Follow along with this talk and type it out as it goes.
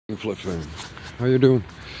Flip phone. How you doing?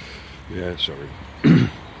 Yeah, sorry.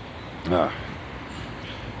 ah,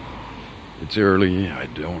 it's early. I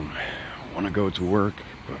don't want to go to work,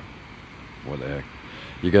 but what the heck?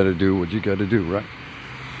 You gotta do what you gotta do, right?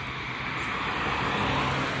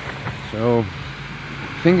 So,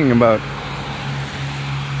 thinking about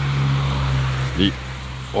the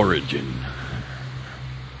origin.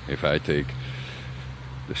 If I take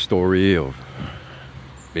the story of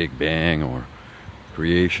Big Bang or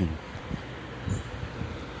creation,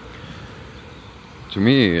 to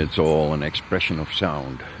me it's all an expression of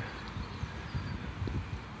sound.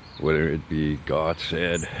 Whether it be God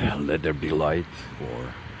said, let there be light,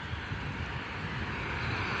 or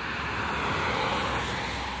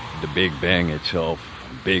the Big Bang itself,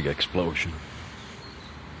 big explosion,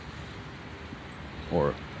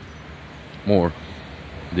 or more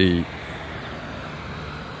the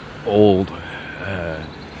old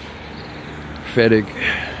Vedic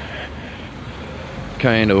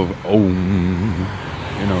kind of Om,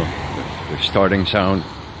 the starting sound.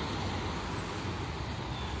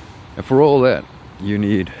 And for all that, you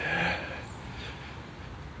need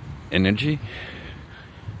energy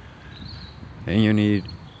and you need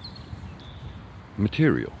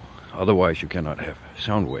material. Otherwise, you cannot have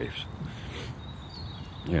sound waves.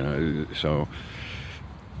 So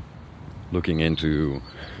looking into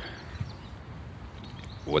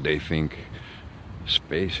what they think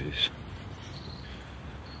space is.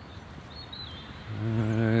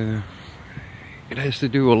 It has to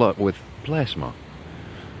do a lot with plasma.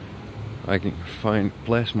 I can find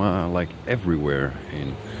plasma like everywhere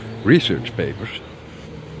in research papers.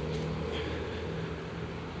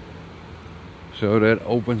 So that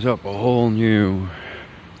opens up a whole new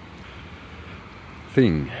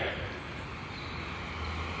thing.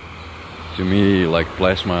 To me, like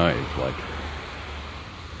plasma is like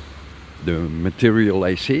the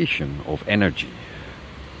materialization of energy.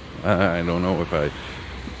 I don't know if I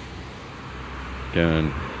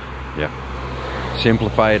can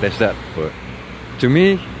simplify it as that, but to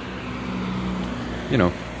me,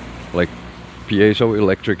 like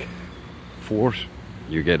piezoelectric force,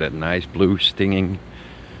 you get that nice blue stinging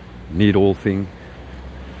needle thing,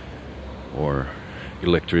 or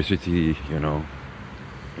electricity,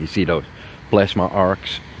 you see those plasma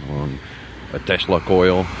arcs on a Tesla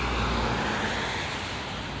coil.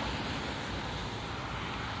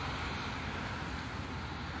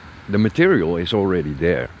 The material is already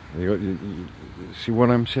there. You see what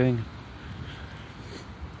I'm saying?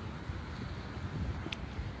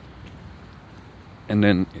 And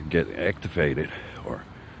then it gets activated or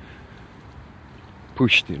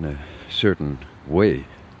pushed in a certain way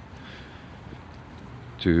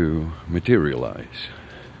to materialize,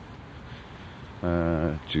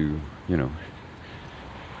 to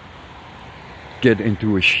get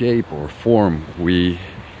into a shape or form we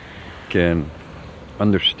can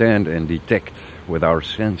understand and detect with our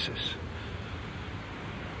senses.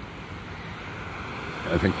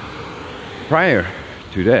 I think prior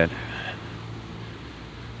to that,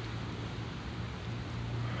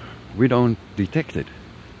 we don't detect it.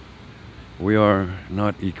 We are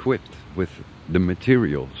not equipped with the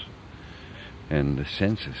materials and the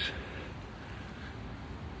senses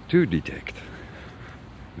to detect.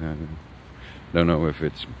 Don't know if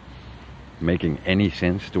it's making any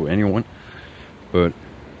sense to anyone, but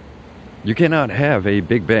you cannot have a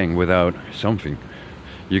Big Bang without something.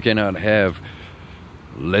 You cannot have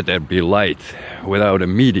let there be light without a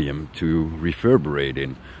medium to reverberate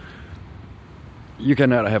in. You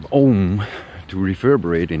cannot have Om to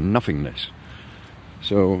reverberate in nothingness.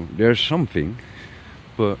 So there's something,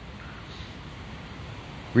 but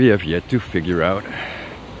we have yet to figure out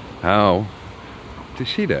how to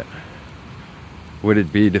see that. Would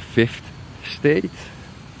it be the fifth state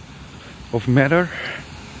of matter?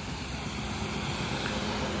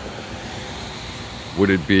 Would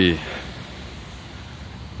it be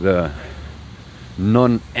the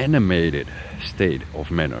non-animated state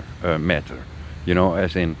of matter?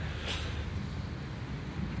 As in,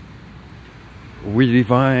 we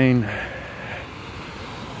define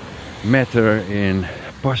matter in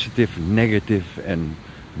positive, negative, and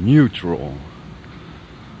neutral.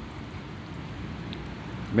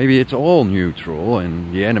 Maybe it's all neutral,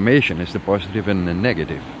 and the animation is the positive and the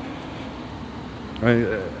negative.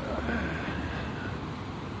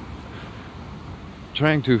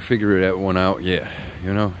 Trying to figure that one out,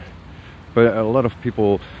 but a lot of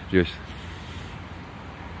people just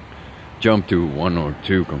jump to one or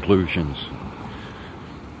two conclusions.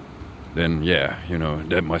 Then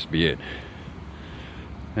that must be it.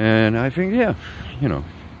 And I think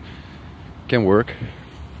can work,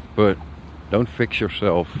 but Don't fix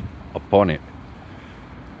yourself upon it.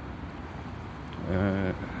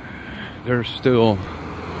 There's still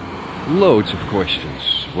loads of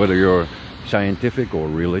questions, whether you're scientific or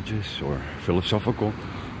religious or philosophical.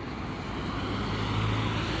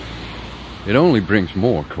 It only brings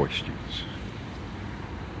more questions.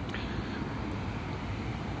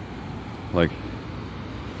 Like,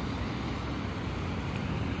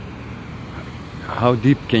 how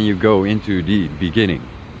deep can you go into the beginning?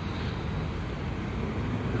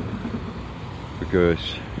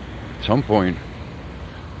 Because at some point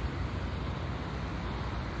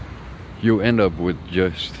you end up with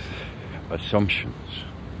just assumptions.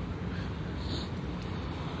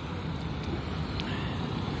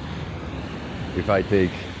 If I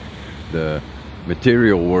take the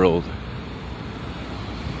material world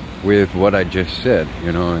with what I just said,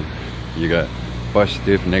 you know, you got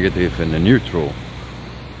positive, negative, and the neutral,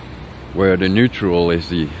 where the neutral is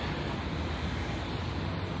the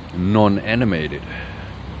non-animated,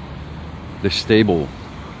 the stable.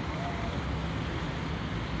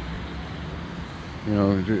 You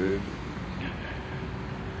know,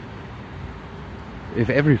 if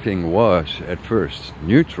everything was at first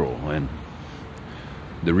neutral and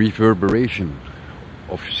the reverberation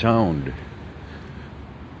of sound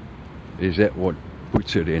is that what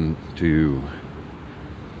puts it into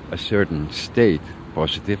a certain state,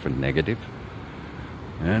 positive and negative,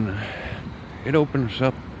 and it opens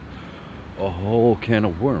up a whole can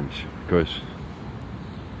of worms, because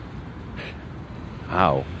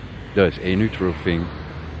how does a neutral thing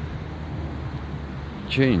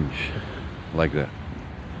change like that?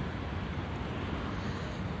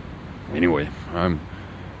 Anyway, I'm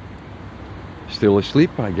still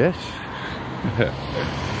asleep, I guess.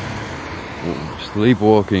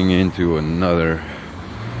 Sleepwalking into another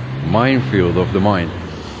minefield of the mind.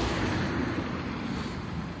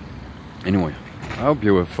 Anyway, I hope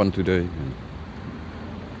you have fun today.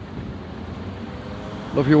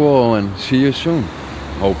 Love you all and see you soon.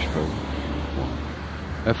 Hope so.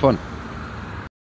 Have fun.